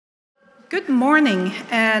Good morning,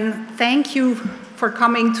 and thank you for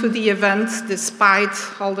coming to the event despite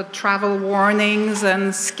all the travel warnings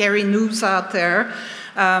and scary news out there.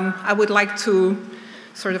 I would like to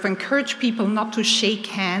sort of encourage people not to shake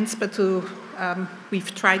hands, but to,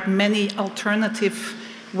 we've tried many alternative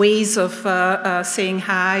ways of saying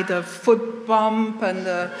hi, the foot bump and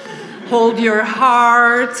the hold your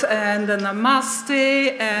heart and the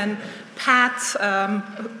namaste, and Pat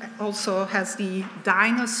also has the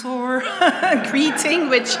dinosaur greeting,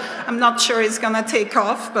 which I'm not sure is going to take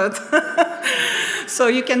off, but so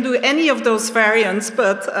you can do any of those variants,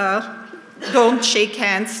 but don't shake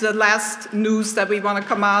hands. The last news that we want to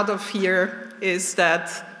come out of here is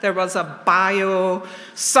that there was a bio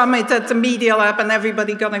summit at the Media Lab and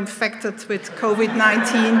everybody got infected with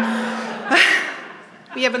COVID-19.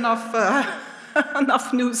 We have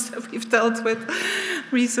enough news that we've dealt with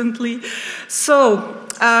recently. So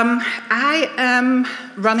I am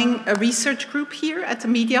running a research group here at the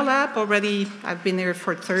Media Lab. Already, I've been here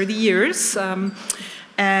for 30 years.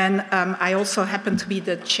 And I also happen to be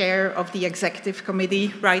the chair of the executive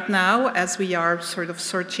committee right now, as we are sort of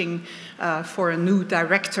searching for a new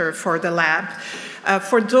director for the lab.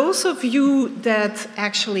 For those of you that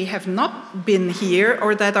actually have not been here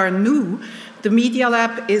or that are new, the Media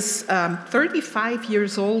Lab is 35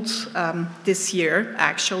 years old this year,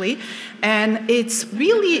 actually, and it's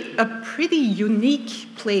really a pretty unique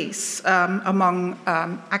place among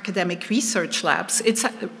academic research labs. It's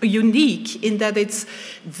unique in that it's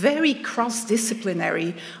very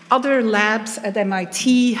cross-disciplinary. Other labs at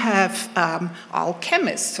MIT have all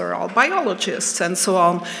chemists or all biologists and so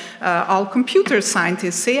on, all computer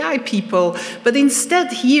scientists, AI people, but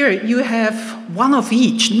instead here you have one of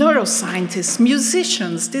each, neuroscientists,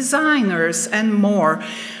 musicians, designers, and more.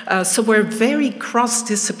 So we're very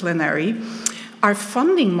cross-disciplinary. Our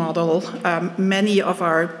funding model, many of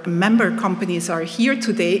our member companies are here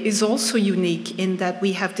today, is also unique in that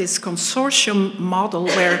we have this consortium model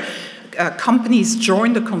where companies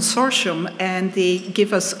join the consortium and they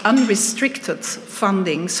give us unrestricted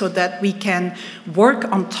funding so that we can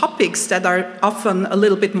work on topics that are often a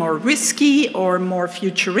little bit more risky or more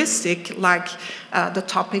futuristic, like the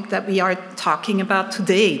topic that we are talking about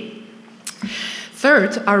today.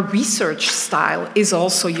 Third, our research style is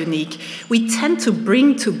also unique. We tend to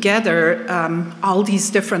bring together all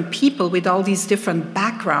these different people with all these different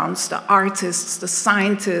backgrounds, the artists, the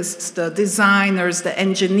scientists, the designers, the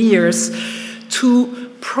engineers,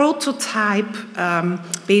 to prototype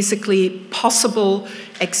basically possible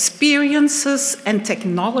experiences and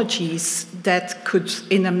technologies that could,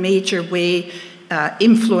 in a major way,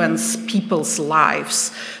 influence people's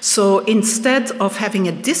lives. So instead of having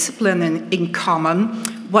a discipline in common,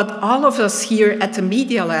 what all of us here at the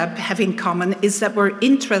Media Lab have in common is that we're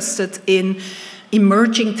interested in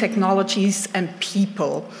emerging technologies and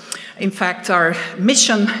people. In fact, our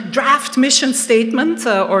draft mission statement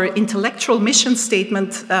or intellectual mission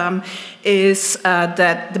statement is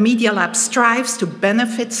that the Media Lab strives to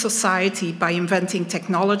benefit society by inventing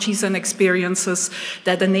technologies and experiences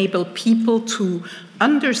that enable people to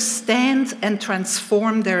understand and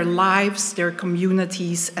transform their lives, their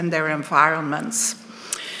communities, and their environments.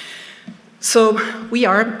 So we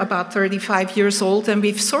are about 35 years old, and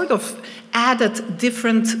we've sort of added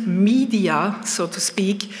different media, so to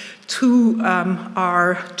speak, to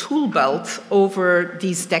our tool belt over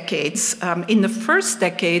these decades. In the first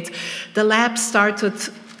decade, the lab started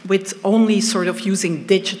with only sort of using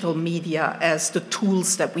digital media as the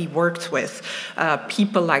tools that we worked with.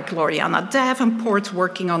 People like Gloriana Davenport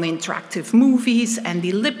working on interactive movies,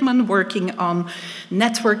 Andy Lipman working on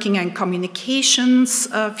networking and communications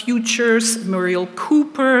futures, Muriel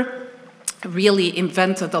Cooper really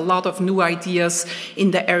invented a lot of new ideas in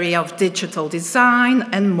the area of digital design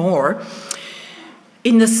and more.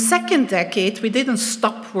 In the second decade, we didn't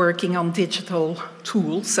stop working on digital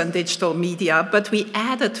tools and digital media, but we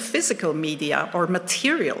added physical media or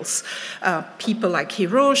materials. People like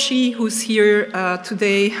Hiroshi, who's here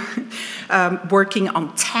today, working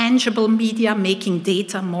on tangible media, making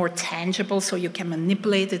data more tangible so you can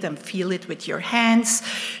manipulate it and feel it with your hands.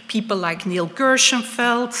 People like Neil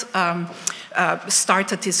Gershenfeld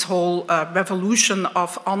started this whole revolution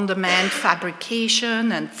of on-demand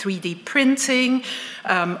fabrication and 3D printing.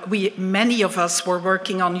 Many of us were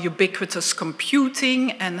working on ubiquitous computing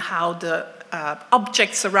and how the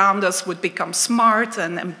objects around us would become smart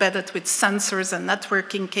and embedded with sensors and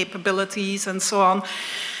networking capabilities and so on.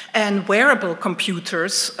 And wearable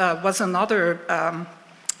computers was another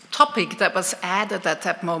topic that was added at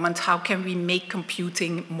that moment. How can we make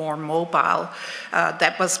computing more mobile?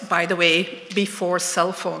 That was, by the way, before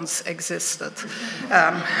cell phones existed.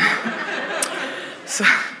 So,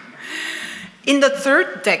 in the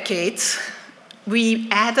third decade, we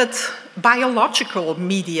added biological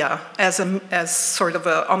media as sort of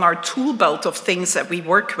on our tool belt of things that we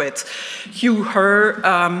work with. Hugh Herr,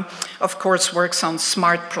 of course, works on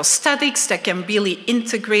smart prosthetics that can really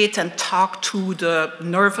integrate and talk to the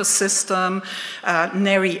nervous system.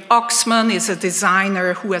 Neri Oxman is a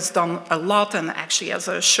designer who has done a lot and actually has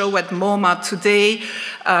a show at MoMA today,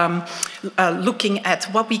 looking at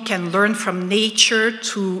what we can learn from nature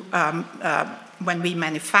to when we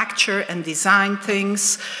manufacture and design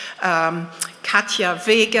things. Katia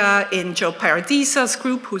Vega in Joe Paradisa's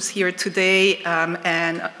group, who's here today,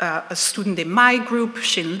 and a student in my group,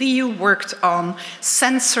 Xin Liu, worked on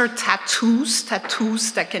sensor tattoos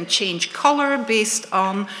that can change color based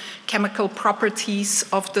on chemical properties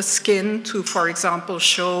of the skin to, for example,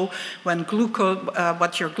 show when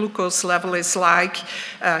what your glucose level is like.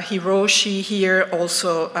 Hiroshi here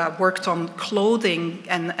also worked on clothing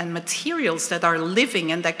and materials that are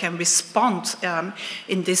living and that can respond,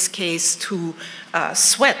 in this case, to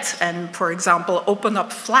sweat and, for example, open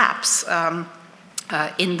up flaps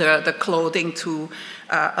in the clothing to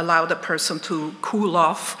allow the person to cool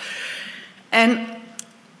off. And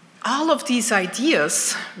all of these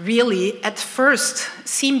ideas really at first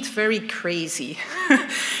seemed very crazy.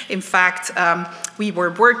 In fact, we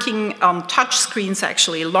were working on touchscreens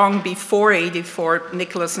actually long before '84.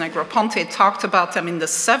 Nicholas Negroponte talked about them in the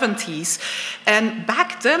 70s. And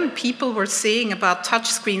back then people were saying about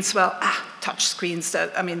touchscreens, well, touchscreens,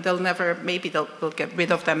 I mean, maybe they'll get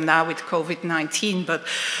rid of them now with COVID-19, but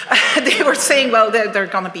they were saying, well, they're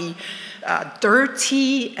gonna be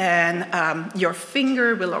dirty and your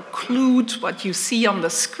finger will occlude what you see on the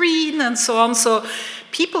screen and so on. So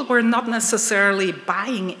people were not necessarily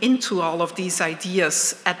buying into all of these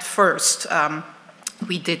ideas at first.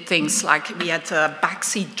 We did things like we had a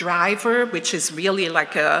backseat driver, which is really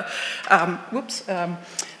like a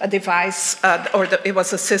device, it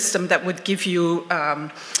was a system that would give you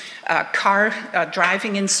car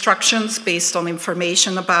driving instructions based on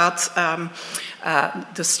information about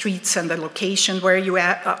the streets and the location where you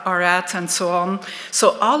are at and so on.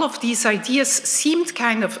 So all of these ideas seemed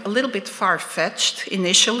kind of a little bit far-fetched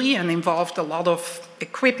initially and involved a lot of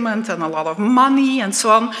equipment and a lot of money and so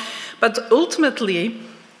on. But ultimately,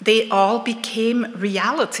 they all became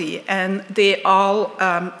reality, and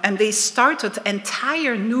they started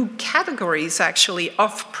entire new categories actually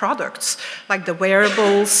of products, like the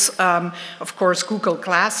wearables. Of course, Google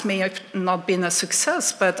Glass may have not been a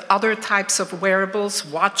success, but other types of wearables,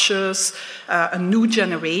 watches, a new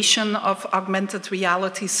generation of augmented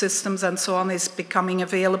reality systems and so on is becoming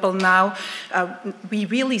available now. We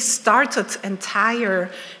really started entire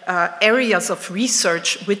areas of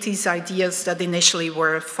research with these ideas that initially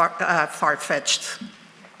were far-fetched.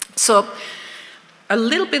 So a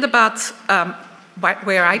little bit about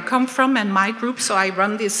where I come from and my group. So I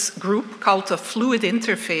run this group called the Fluid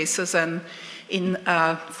Interfaces, and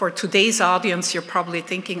for today's audience, you're probably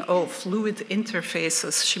thinking, oh, fluid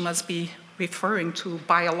interfaces, she must be referring to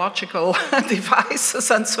biological devices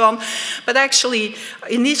and so on. But actually,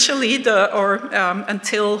 initially,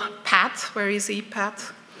 until Pat, where is he,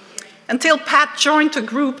 Pat? Until Pat joined the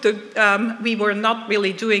group, we were not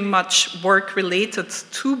really doing much work related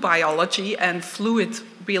to biology, and fluid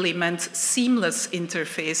really meant seamless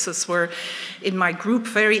interfaces. We're, in my group,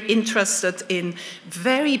 very interested in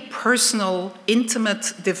very personal,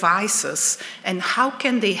 intimate devices, and how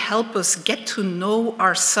can they help us get to know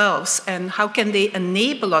ourselves, and how can they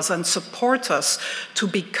enable us and support us to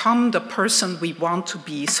become the person we want to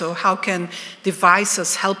be. So how can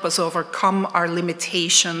devices help us overcome our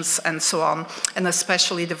limitations and so on, and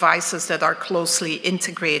especially devices that are closely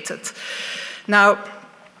integrated. Now,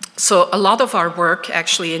 so a lot of our work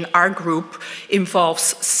actually in our group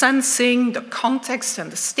involves sensing the context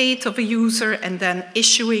and the state of a user and then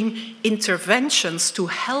issuing interventions to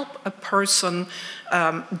help a person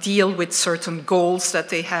deal with certain goals that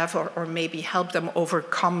they have, or maybe help them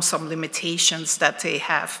overcome some limitations that they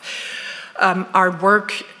have. Our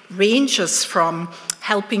work ranges from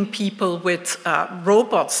helping people with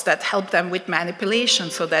robots that help them with manipulation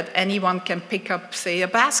so that anyone can pick up, say, a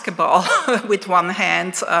basketball with one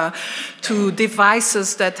hand, to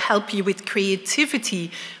devices that help you with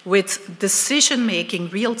creativity, with decision-making,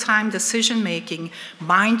 real-time decision-making,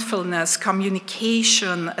 mindfulness,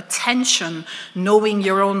 communication, attention, knowing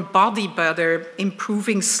your own body better,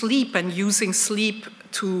 improving sleep and using sleep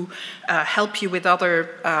to help you with other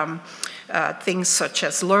things such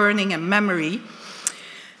as learning and memory.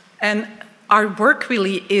 And our work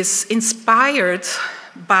really is inspired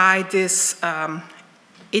by this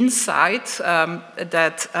insight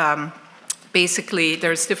that basically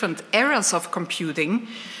there's different eras of computing.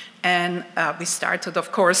 And we started,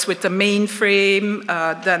 of course, with the mainframe,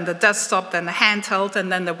 then the desktop, then the handheld,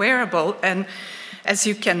 and then the wearable. And as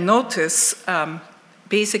you can notice,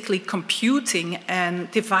 basically computing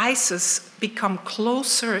and devices become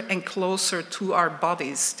closer and closer to our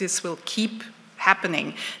bodies. This will keep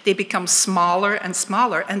happening. They become smaller and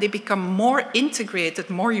smaller, and they become more integrated,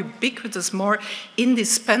 more ubiquitous, more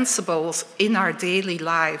indispensable in our daily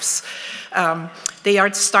lives. They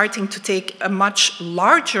are starting to take a much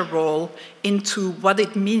larger role into what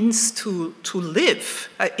it means to live.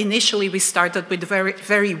 Initially, we started with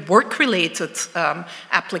very work-related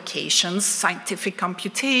applications, scientific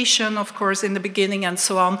computation, of course, in the beginning, and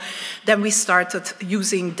so on. Then we started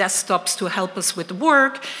using desktops to help us with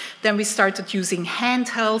work. Then we started using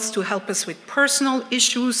handhelds to help us with personal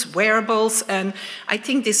issues, wearables, and I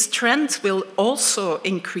think this trend will also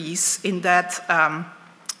increase in that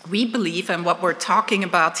we believe, and what we're talking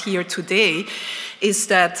about here today, is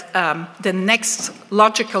that the next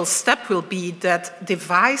logical step will be that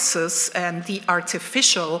devices and the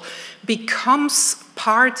artificial becomes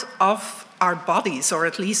part of our bodies, or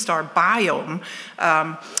at least our biome.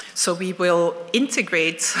 So we will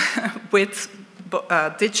integrate with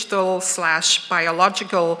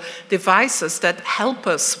digital/biological devices that help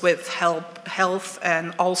us with health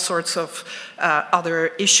and all sorts of other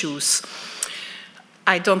issues.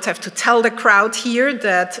 I don't have to tell the crowd here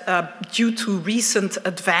that due to recent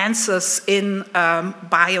advances in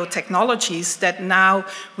biotechnologies, that now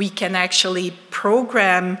we can actually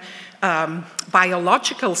program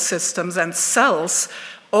biological systems and cells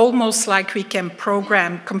almost like we can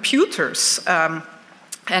program computers.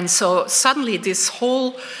 And so suddenly this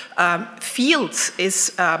whole field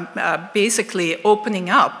is basically opening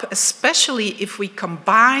up, especially if we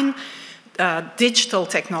combine digital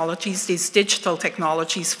technologies, these digital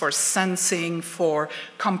technologies for sensing, for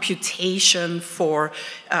computation, for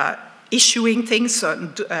issuing things,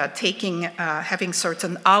 having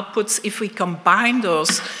certain outputs. If we combine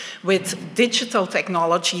those with digital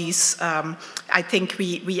technologies, I think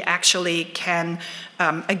we actually can,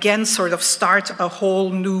 again, sort of start a whole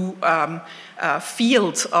new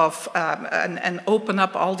field of, and open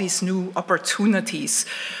up all these new opportunities.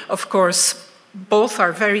 Of course, both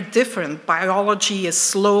are very different. Biology is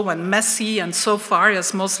slow and messy, and so far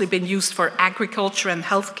has mostly been used for agriculture and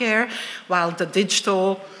healthcare, while the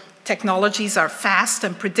digital technologies are fast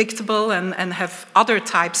and predictable and have other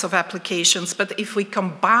types of applications. But if we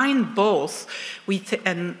combine both,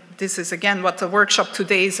 and this is again what the workshop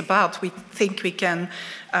today is about, we think we can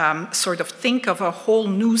sort of think of a whole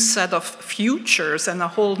new set of futures and a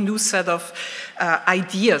whole new set of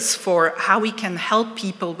ideas for how we can help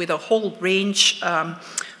people with a whole range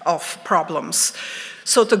of problems.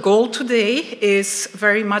 So the goal today is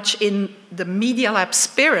very much in the Media Lab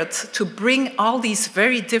spirit to bring all these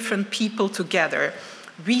very different people together.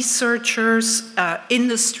 Researchers,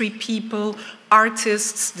 industry people,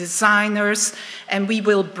 artists, designers, and we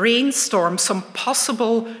will brainstorm some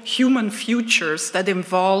possible human futures that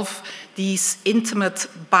involve these intimate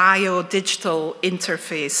bio-digital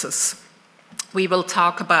interfaces. We will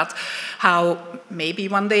talk about how maybe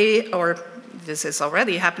one day, or this is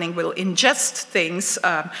already happening, we'll ingest things,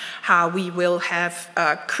 how we will have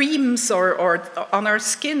creams or on our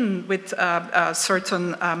skin with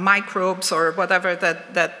certain microbes or whatever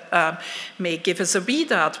that may give us a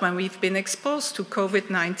readout when we've been exposed to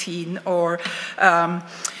COVID-19, or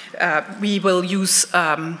we will use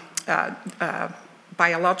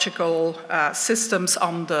biological systems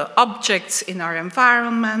on the objects in our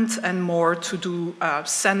environment, and more to do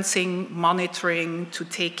sensing, monitoring, to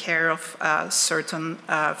take care of certain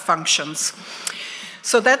functions.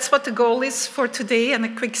 So that's what the goal is for today, and a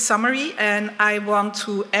quick summary. And I want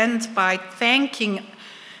to end by thanking,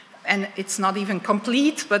 and it's not even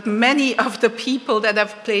complete, but many of the people that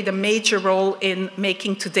have played a major role in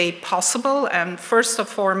making today possible. And first and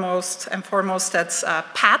foremost, that's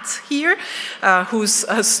Pat here, who's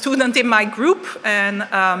a student in my group, and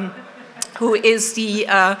who is the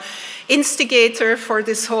instigator for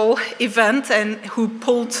this whole event, and who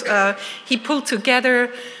he pulled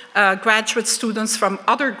together graduate students from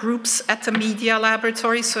other groups at the Media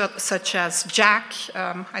Laboratory, such as Jack.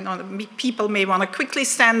 I know people may want to quickly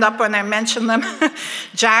stand up when I mention them.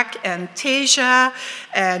 Jack and Teja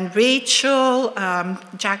and Rachel.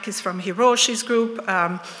 Jack is from Hiroshi's group.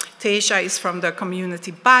 Tasia is from the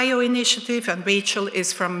Community Bio Initiative, and Rachel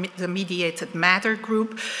is from the Mediated Matter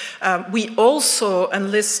group. We also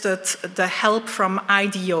enlisted the help from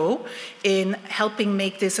IDEO in helping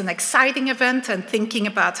make this an exciting event and thinking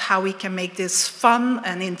about how we can make this fun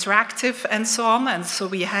and interactive and so on. And so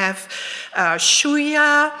we have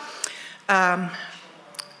Shuya,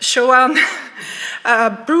 Shoan,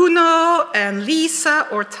 Bruno and Lisa,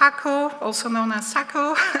 or Taco, also known as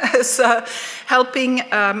Sako, is helping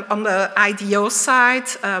on the IDEO side.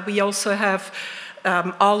 We also have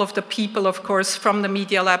all of the people, of course, from the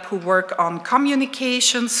Media Lab who work on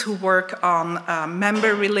communications, who work on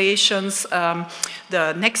member relations.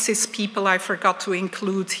 The Nexus people I forgot to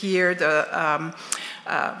include here,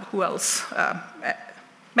 who else?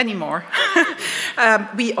 Many more.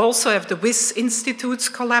 We also have the WIS Institute's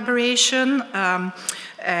collaboration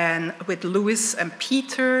and with Louis and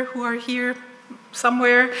Peter, who are here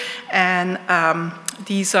somewhere. And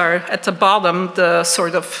these are at the bottom, the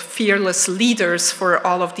sort of fearless leaders for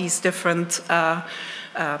all of these different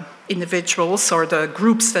individuals, or the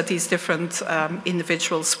groups that these different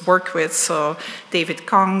individuals work with. So David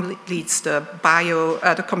Kong leads the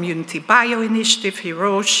Community Bio Initiative,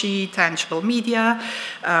 Hiroshi, Tangible Media,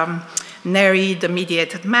 Neri, the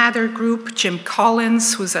Mediated Matter group, Jim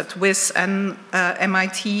Collins, who's at WIS and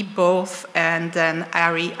MIT both, and then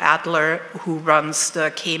Ari Adler, who runs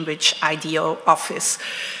the Cambridge IDEO office.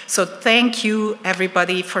 So thank you,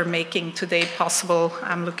 everybody, for making today possible.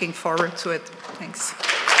 I'm looking forward to it. Thanks.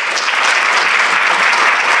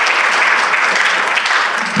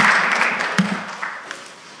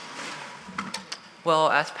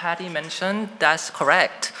 Well, as Pattie mentioned, that's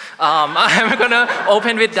correct. I'm going to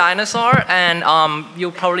open with dinosaur, and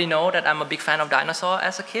you probably know that I'm a big fan of dinosaur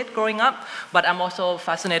as a kid growing up, but I'm also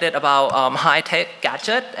fascinated about high-tech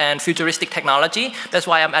gadget and futuristic technology. That's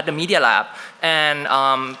why I'm at the Media Lab. And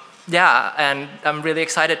yeah, and I'm really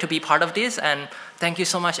excited to be part of this, and thank you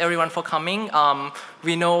so much, everyone, for coming.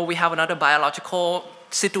 We know we have another biological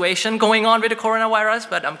situation going on with the coronavirus,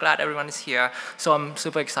 but I'm glad everyone is here. So I'm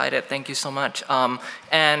super excited. Thank you so much.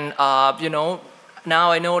 You know,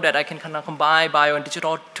 now I know that I can kind of combine bio and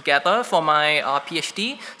digital together for my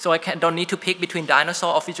PhD, so I don't need to pick between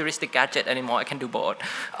dinosaur or futuristic gadget anymore. I can do both.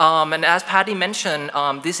 And as Pattie mentioned,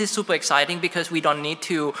 this is super exciting because we don't need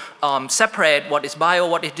to separate what is bio,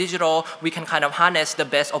 what is digital. We can kind of harness the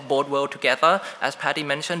best of both worlds together. As Pattie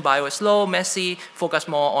mentioned, bio is slow, messy, focus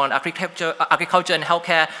more on agriculture and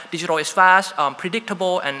healthcare. Digital is fast,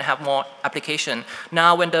 predictable, and have more application.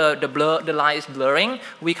 Now when the line is blurring,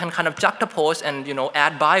 we can kind of juxtapose and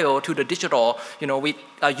add bio to the digital. We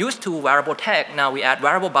are used to wearable tech. Now we add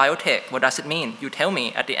wearable biotech. What does it mean? You tell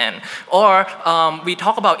me at the end. Or we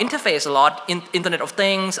talk about interface a lot, Internet of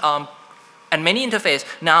Things, and many interface.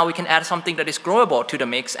 Now we can add something that is growable to the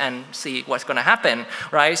mix and see what's going to happen,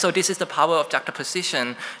 right? So this is the power of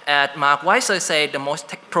juxtaposition. As Mark Weiser said, the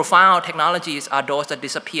most profound technologies are those that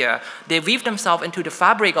disappear. They weave themselves into the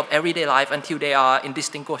fabric of everyday life until they are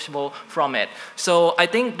indistinguishable from it. So I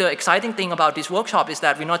think the exciting thing about this workshop is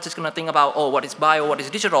that we're not just going to think about, oh, what is bio, what is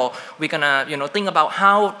digital. We're going to think about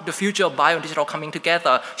how the future of bio and digital coming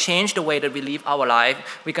together change the way that we live our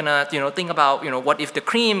life. We're going to think about, what if the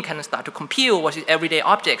cream can start to compute, what if everyday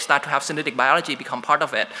objects start to have synthetic biology become part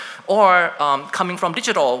of it? Or coming from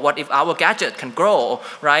digital, what if our gadget can grow,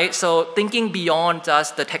 right? So thinking beyond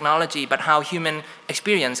just the technology, but how human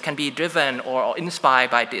experience can be driven or inspired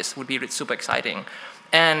by this would be super exciting.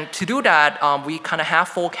 And to do that, we kind of have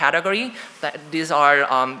 4 categories. These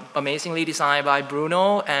are amazingly designed by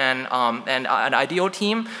Bruno and an IDEO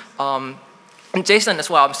team. And Jason as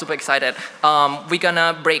well, I'm super excited. We're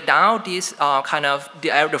gonna break down these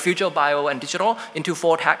the future of bio and digital into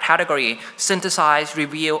 4 categories: synthesize,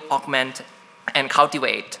 reveal, augment, and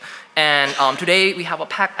cultivate. And today we have a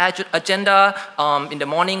packed agenda. In the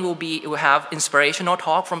morning we'll have inspirational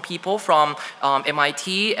talk from people from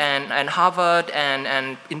MIT and Harvard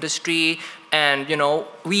and industry. And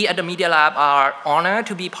we at the Media Lab are honored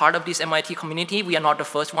to be part of this MIT community. We are not the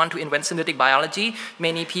first one to invent synthetic biology.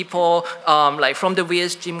 Many people like from the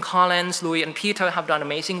WIS, Jim Collins, Louis and Peter have done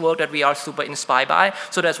amazing work that we are super inspired by.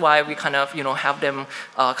 So that's why we kind of have them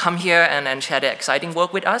come here and share their exciting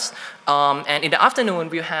work with us. And in the afternoon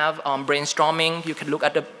we have brainstorming. You can look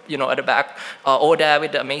at the at the back over there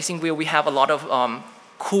with the amazing wheel. We have a lot of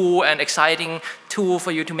cool and exciting tool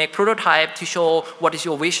for you to make prototype to show what is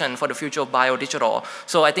your vision for the future of bio-digital.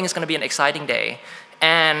 So I think it's going to be an exciting day.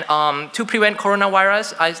 And to prevent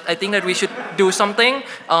coronavirus, I think that we should do something.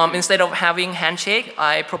 Instead of having handshake,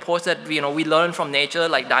 I propose that we learn from nature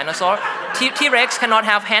like dinosaur. T-Rex cannot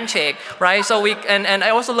have handshake, right? So and I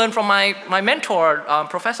also learned from my mentor,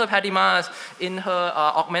 Professor Pattie Maes, in her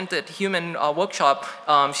augmented human workshop.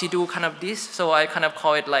 She do kind of this, so I kind of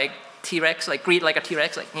call it like T-Rex, like greet like a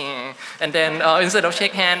T-Rex, like, and then instead of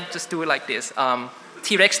shake hand, just do it like this,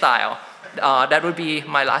 T-Rex style. That would be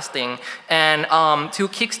my last thing. And to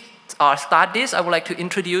start this, I would like to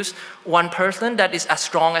introduce one person that is as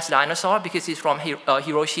strong as dinosaur because he's from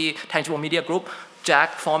Hiroshi Tangible Media Group,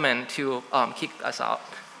 Jack Foreman, to kick us out.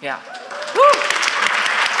 Yeah.